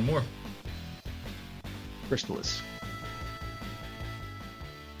 One more. Crystalis.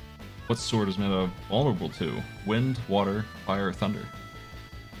 What sword is Meta vulnerable to? Wind, water, fire, or thunder?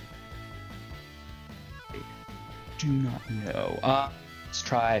 Do not know. Let's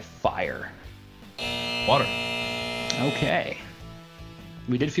try fire. Water. Okay.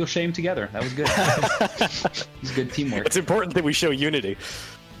 We did feel shame together. That was good. It was good teamwork. It's important that we show unity.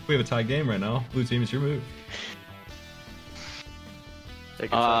 We have a tie game right now. Blue team, it's your move. Take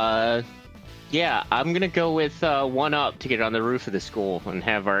a shot. Yeah, I'm gonna go with 1-up to get on the roof of the school and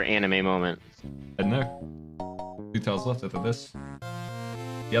have our anime moment. Heading there. 2 tiles left after this.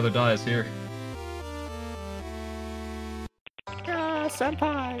 The other die is here. Ah,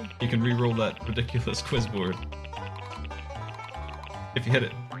 senpai! You can re-roll that ridiculous quiz board. If you hit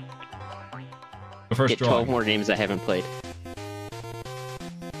it. The first Get draw. 12 more games I haven't played.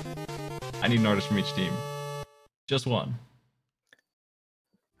 I need an artist from each team. Just one.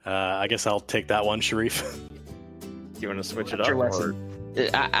 I guess I'll take that one, Sharif. Do you want to switch it What's up? your Or...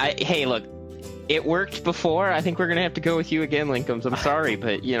 lesson? Hey, look, it worked before. I think we're gonna have to go with you again, Linkums. I'm sorry,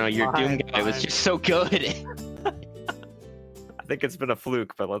 but you know your Doom guy was just so good. I think it's been a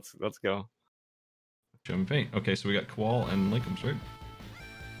fluke, but let's go. Show me paint. Okay, so we got Kowal and Linkums, right?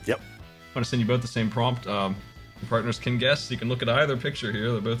 Yep. I'm gonna send you both the same prompt. Your partners can guess. You can look at either picture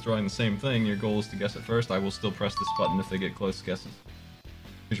here. They're both drawing the same thing. Your goal is to guess it first. I will still press this button if they get close guesses.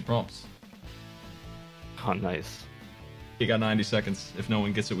 Here's your prompts. Oh, nice. You got 90 seconds. If no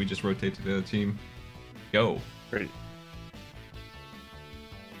one gets it, we just rotate to the other team. Go. Great.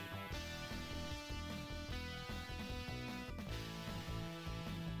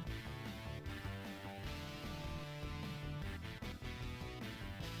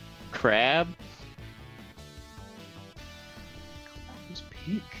 crab. Who's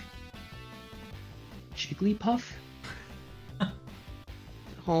pink? Jigglypuff?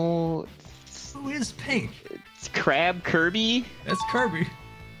 Oh, Who is pink? it's Crab Kirby. That's Kirby.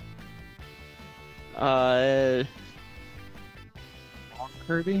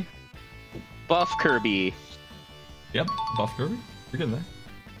 Kirby? Buff Kirby. Yep, Buff Kirby. You're getting there.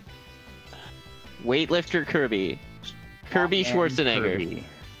 Weightlifter Kirby. Kirby And Schwarzenegger. Kirby.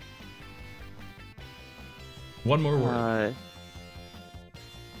 One more word.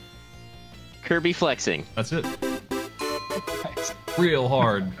 Kirby flexing. That's it. Real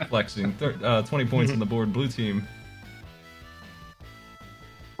hard flexing. 20 points on the board, blue team.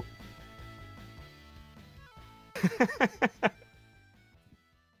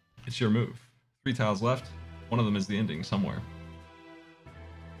 It's your move. 3 tiles left. One of them is the ending somewhere.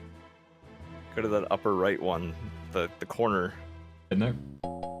 Go to that upper right one, the corner. In there.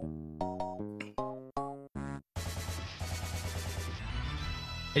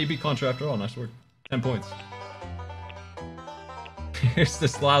 Hey, you beat Contra after all. Nice work. 10 points. Here's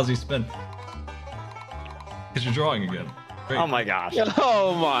this lousy spin. Because you're drawing again. Great. Oh my gosh.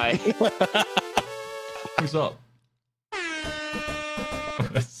 Oh my. Who's up?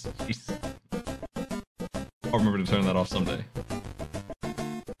 Jeez. I'll remember to turn that off someday.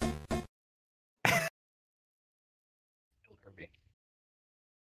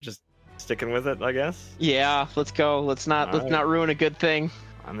 Just sticking with it, I guess. Yeah, let's go. Let's not ruin a good thing.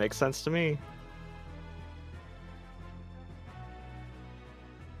 That makes sense to me.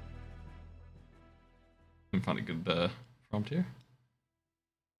 I'm finding a good prompt here.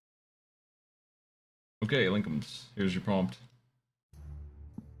 Okay, Linkums, here's your prompt.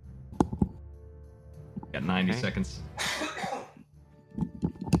 Got 90 seconds.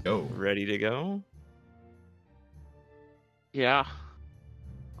 Go. Ready to go? Yeah.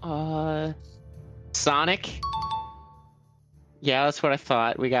 Sonic. Yeah, that's what I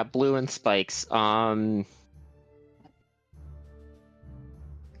thought. We got blue and spikes.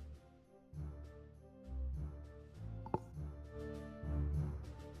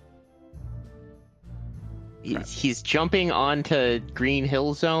 He's jumping onto Green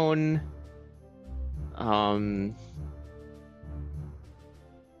Hill Zone.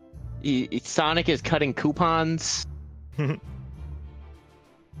 Sonic is cutting coupons.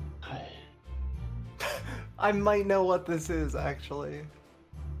 I might know what this is, actually.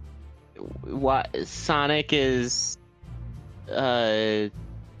 What Sonic is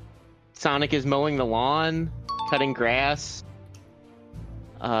mowing the lawn, cutting grass.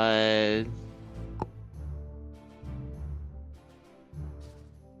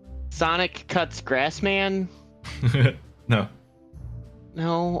 Sonic cuts Grassman. No.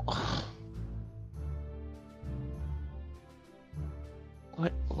 No.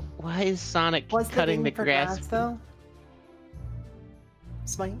 What? Why is Sonic cutting the grass? Though?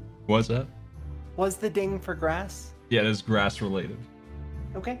 Smite? What's that? Was the ding for grass? Yeah, it is grass related.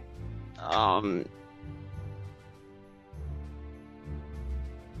 Okay. Oh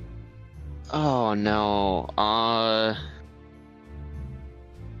no.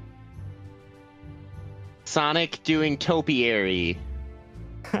 Sonic doing topiary.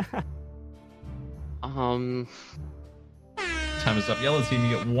 Time is up. Yellow team,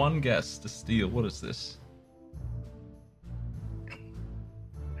 you get one guess to steal. What is this?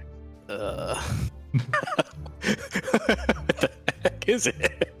 What the heck is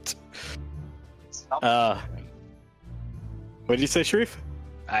it? What did you say, Sharif?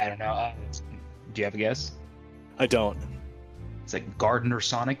 I don't know. Do you have a guess? I don't. It's like Gardener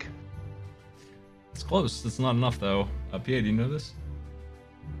Sonic. It's close. It's not enough, though. PA, do you know this?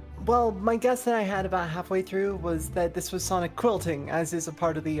 Well, my guess that I had about halfway through was that this was Sonic quilting, as is a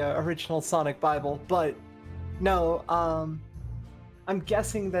part of the original Sonic Bible, but no, I'm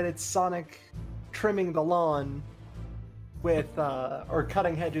guessing that it's Sonic trimming the lawn with, or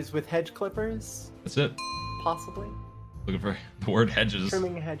cutting hedges with hedge clippers, That's it. possibly. Looking for the word hedges.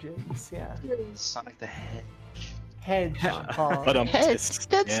 Trimming hedges, yeah. Sonic the Hedge. Hedge. But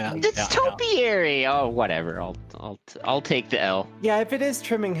That's topiary. Oh, whatever. I'll take the L. Yeah, if it is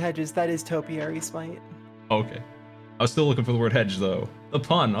trimming hedges, that is topiary smite. Okay. I was still looking for the word hedge, though. The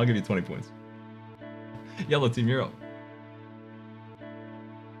pun. I'll give you 20 points. Yellow team, you're up.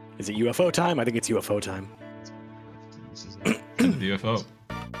 Is it UFO time? I think it's UFO time. This is The UFO.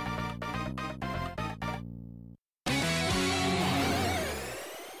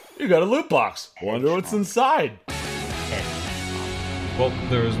 You got a loot box. Wonder what's inside. Well,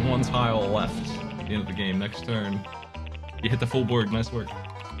 there's one tile left at the end of the game. Next turn, you hit the full board. Nice work.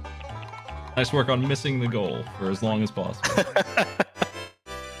 Nice work on missing the goal for as long as possible.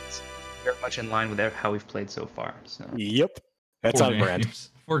 much in line with how we've played so far. So Yep. That's on brand.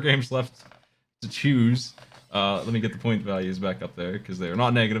 4 games left to choose. Let me get the point values back up there because they're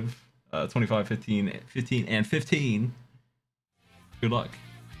not negative. 25, 15, 15, and 15. Good luck.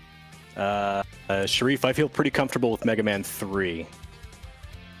 Sharif, I feel pretty comfortable with Mega Man 3.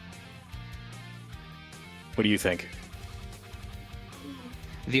 What do you think?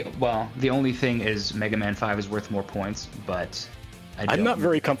 The only thing is Mega Man 5 is worth more points, but I'm not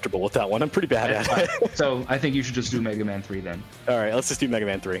very comfortable with that one. I'm pretty bad at it. So I think you should just do Mega Man 3 then. All right, let's just do Mega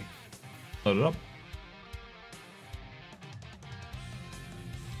Man 3. Load it up.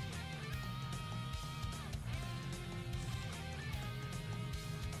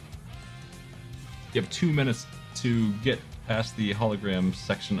 You have 2 minutes to get past the hologram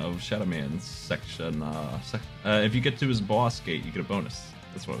section of Shadow Man's section. If you get to his boss gate, you get a bonus.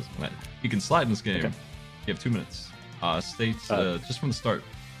 That's what I was meant. You can slide in this game. Okay. You have 2 minutes. States just from the start.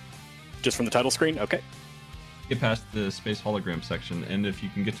 Just from the title screen? Okay. Get past the space hologram section, and if you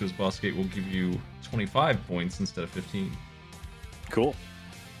can get to his boss gate, we'll give you 25 points instead of 15. Cool.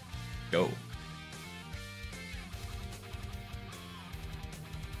 Go.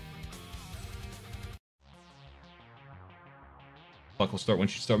 Clock will start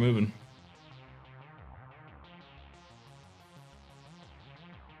once you start moving.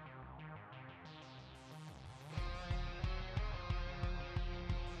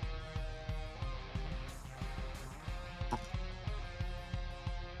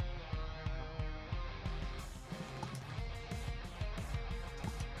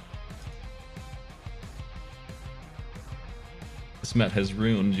 This Met has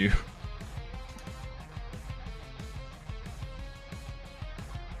ruined you.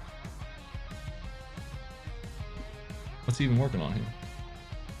 What's he even working on here?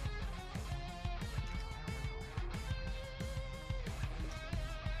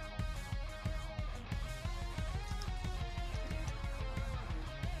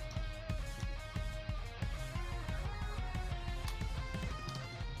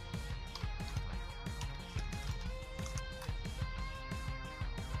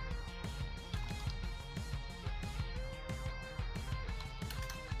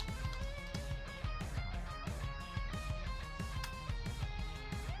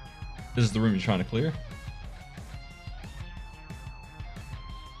 This is the room you're trying to clear.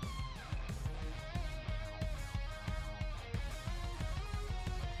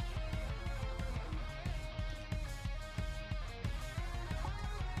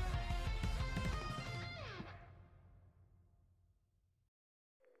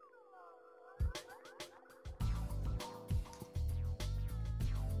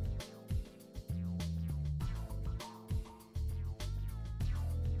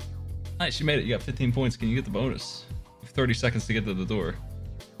 Nice, you made it. You got 15 points. Can you get the bonus? You have 30 seconds to get to the door.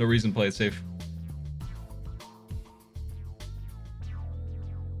 No reason to play it safe.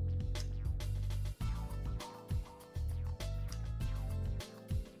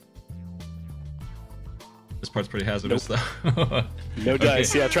 This part's pretty hazardous, though. No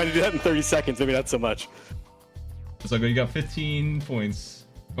dice. Yeah, trying to do that in 30 seconds. Maybe not so much. So you got 15 points.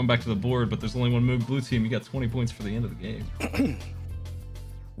 Going back to the board, but there's only one move. Blue team, you got 20 points for the end of the game.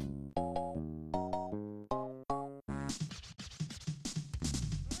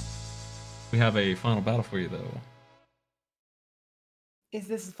 We have a final battle for you, though. Is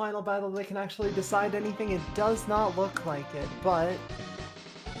this a final battle that can actually decide anything? It does not look like it, but...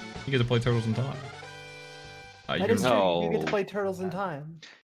 You get to play Turtles in Time. That is true. You get to play Turtles in Time.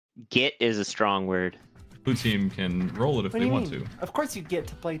 Get is a strong word. Blue team can roll it if they want to. Of course you get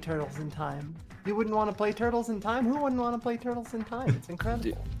to play Turtles in Time. You wouldn't want to play Turtles in Time? Who wouldn't want to play Turtles in Time? It's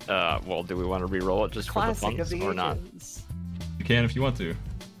incredible. Well, do we want to re-roll it just Classic for the fun or not? You can if you want to.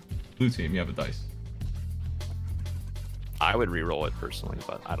 Blue team, you have a dice. I would re-roll it personally,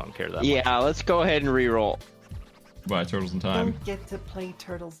 but I don't care that much. Yeah, let's go ahead and re-roll. Goodbye, Turtles in Time. Don't get to play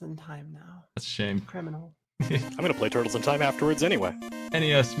Turtles in Time now. That's a shame. Criminal. I'm gonna play Turtles in Time afterwards anyway.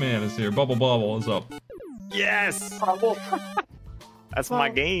 NES man is here. Bubble Bobble is up. Yes! That's my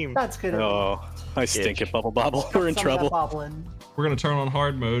game. That's good. Oh, I stink at Bubble Bobble. We're in trouble. We're gonna turn on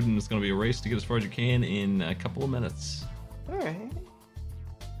hard mode, and it's gonna be a race to get as far as you can in a couple of minutes. Alright.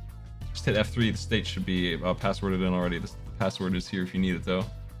 Just hit F3. The state should be passworded in already. The password is here if you need it, though.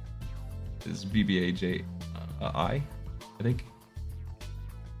 It's BBAJ I think.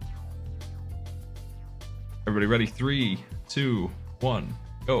 Everybody ready? 3, 2, 1,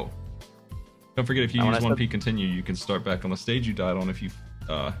 go. Don't forget, if you use 1P continue, you can start back on the stage you died on if you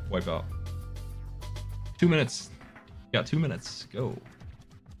wipe out. 2 minutes. You got 2 minutes. Go.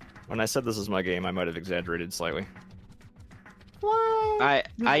 When I said this is my game, I might have exaggerated slightly. What?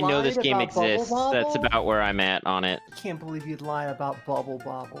 I know this lied game about Bubble exists. That's Bobble? about where I'm at on it. I can't believe you'd lie about Bubble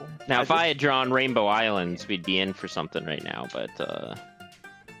Bobble. Now, if I had drawn Rainbow Islands, we'd be in for something right now. But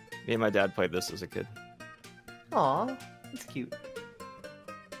Me and my dad played this as a kid. Aw, that's cute.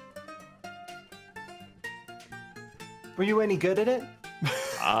 Were you any good at it?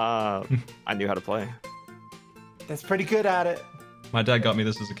 I knew how to play. That's pretty good at it. My dad got me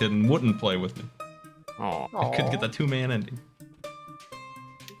this as a kid and wouldn't play with me. Oh, I couldn't get that 2-man ending.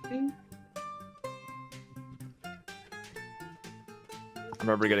 I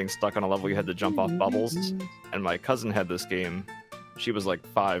remember getting stuck on a level you had to jump off bubbles, and my cousin had this game. She was like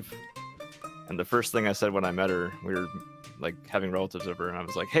 5, and the first thing I said when I met her, we were like having relatives over, and I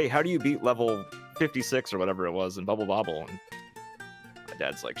was like, "Hey, how do you beat level 56 or whatever it was in Bubble Bobble?" And my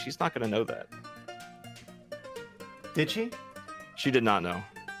dad's like, "She's not gonna know that." Did she? She did not know.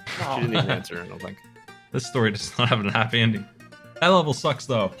 Oh. She didn't even answer. I don't think. This story does not have a happy ending. That level sucks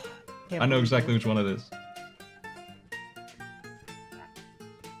though. Can't I know believe exactly it. which one it is.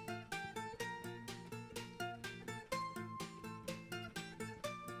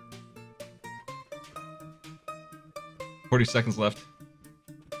 "40 seconds left."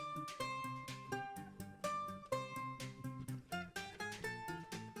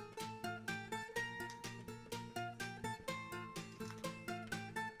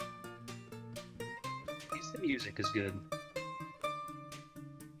 The music is good.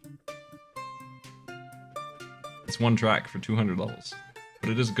 It's one track for 200 levels, but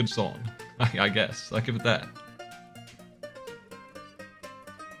it is a good song. I guess. I'll give it that.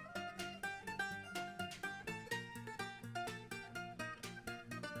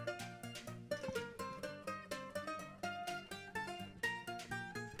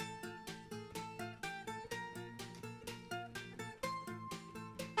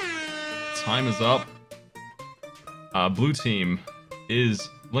 Time is up. Blue team is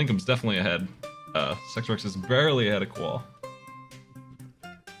Linkums definitely ahead. Seckswrecks is barely ahead of Koal.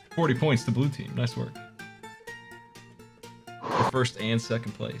 40 points to blue team. Nice work. For first and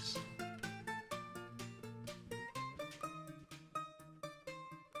second place.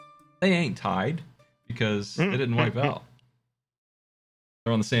 They ain't tied because they didn't wipe out.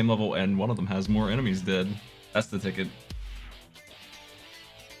 They're on the same level and one of them has more enemies dead. That's the ticket.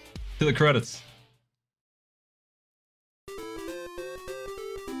 To the credits.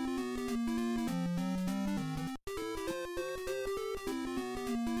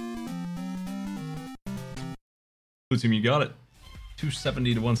 Blue team, you got it.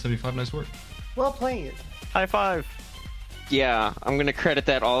 270 to 175. Nice work. Well played. High five. yeah, I'm gonna credit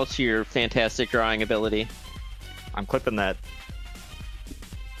that all to your fantastic drawing ability. I'm clipping that.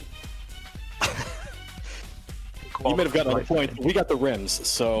 You might have gotten a point. But we got the rims,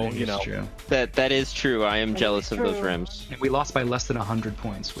 so you know. True. That is true. I am jealous of those true. rims. And we lost by less than 100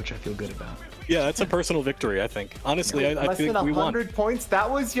 points, which I feel good about. Yeah, that's a personal victory, I think. Honestly, I Less think than we won. 100 points? That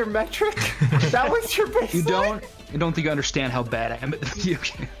was your metric? That was your baseline? You don't think you understand how bad I am at the video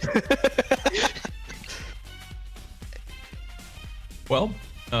game. Well,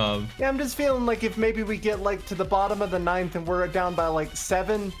 Yeah, I'm just feeling like if maybe we get like to the bottom of the 9th and we're down by like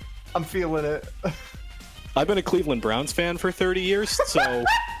 7, I'm feeling it. I've been a Cleveland Browns fan for 30 years, so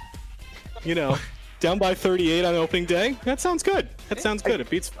you know, down by 38 on opening day. That sounds good. That sounds good. It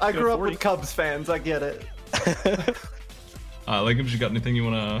beats. I grew up 40. with Cubs fans, I get it. Linkums, you got anything you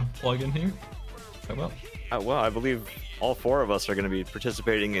want to plug in here? How about? Well, I believe all 4 of us are going to be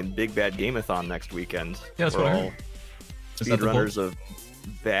participating in Big Bad Gameathon next weekend. Yeah, that's We're what I all heard. Is that the speedrunners of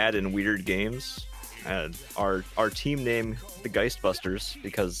bad and weird games. And our team name, the Geistbusters,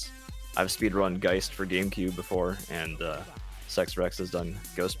 because I've speedrun Geist for GameCube before, and Seckswrecks has done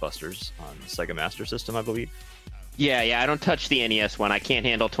Ghostbusters on Sega Master System, I believe. Yeah, I don't touch the NES one. I can't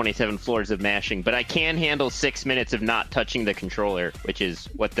handle 27 floors of mashing, but I can handle 6 minutes of not touching the controller, which is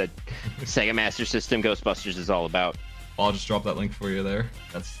what the Sega Master System Ghostbusters is all about. I'll just drop that link for you there.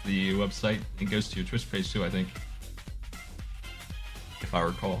 That's the website. It goes to your Twitch page too, I think. If I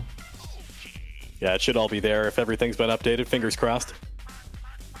recall. Yeah, it should all be there if everything's been updated. Fingers crossed.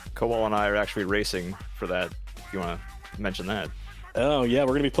 Kowal and I are actually racing for that, if you want to mention that. Oh yeah,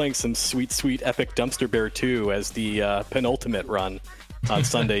 we're gonna be playing some sweet, sweet epic Dumpster Bear 2 as the penultimate run on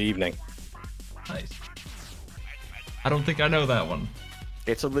Sunday evening. Nice. I don't think I know that one.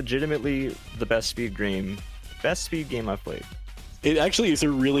 It's a legitimately the best speed game I've played. It actually is a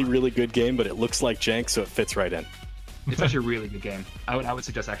really, really good game, but it looks like jank, so it fits right in. It's actually a really good game. I would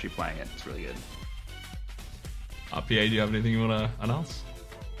suggest actually playing it. It's really good. PA, do you have anything you want to announce?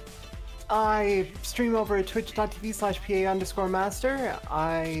 I stream over at twitch.tv/PA_master.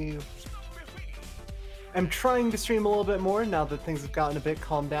 I am trying to stream a little bit more now that things have gotten a bit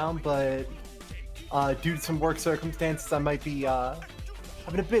calmed down, but due to some work circumstances, I might be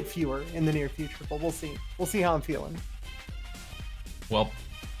having a bit fewer in the near future, but we'll see. We'll see how I'm feeling. Well,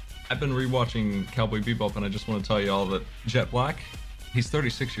 I've been rewatching Cowboy Bebop, and I just want to tell you all that Jet Black, he's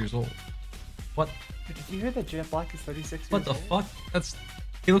 36 years old. What? Did you hear that Jet Black is 36 years What the old? fuck?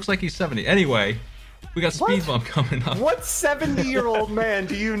 He looks like he's 70. Anyway, we got Speed Bump coming up. What 70-year-old man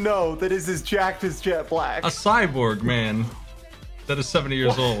do you know that is as jacked as Jet Black? A cyborg man that is 70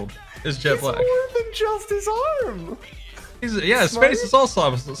 years old is Jet Black. He's more than just his arm. His face is all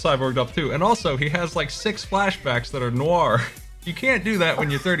cyborged up too, and also he has like 6 flashbacks that are noir. You can't do that when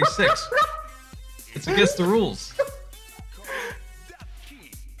you're 36. It's against the rules.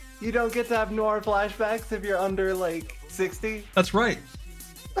 You don't get to have noir flashbacks if you're under like 60? That's right.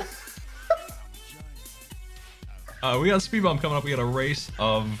 We got Speed Bump coming up. We got a race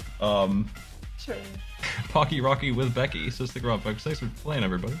of Sure. Pocky Rocky with Becky. So stick around, folks. Thanks for playing,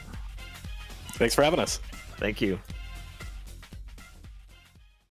 everybody. Thanks for having us. Thank you.